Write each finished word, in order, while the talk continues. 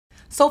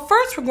So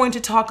first we're going to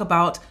talk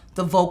about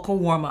the vocal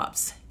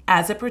warm-ups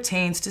as it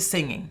pertains to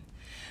singing.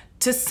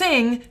 To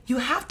sing, you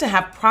have to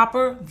have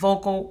proper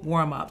vocal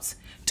warm-ups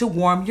to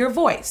warm your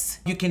voice.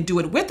 You can do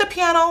it with a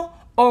piano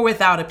or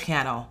without a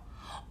piano.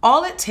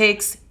 All it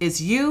takes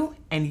is you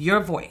and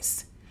your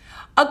voice.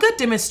 A good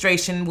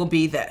demonstration will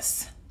be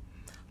this.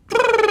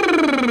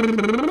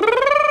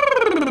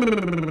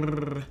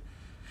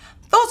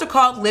 Those are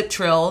called lip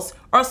trills,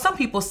 or some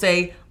people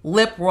say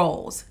lip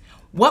rolls.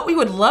 What we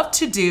would love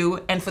to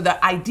do, and for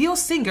the ideal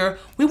singer,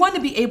 we want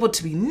to be able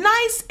to be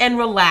nice and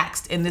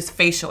relaxed in this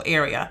facial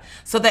area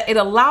so that it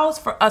allows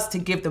for us to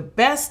give the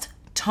best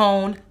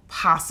tone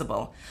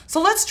possible. So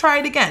let's try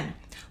it again.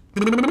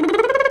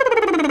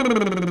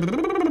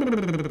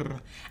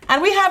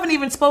 And we haven't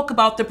even spoke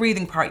about the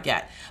breathing part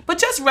yet, but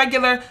just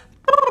regular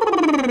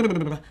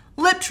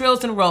lip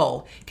trills and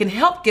roll can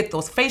help get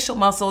those facial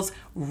muscles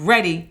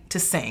ready to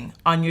sing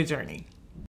on your journey.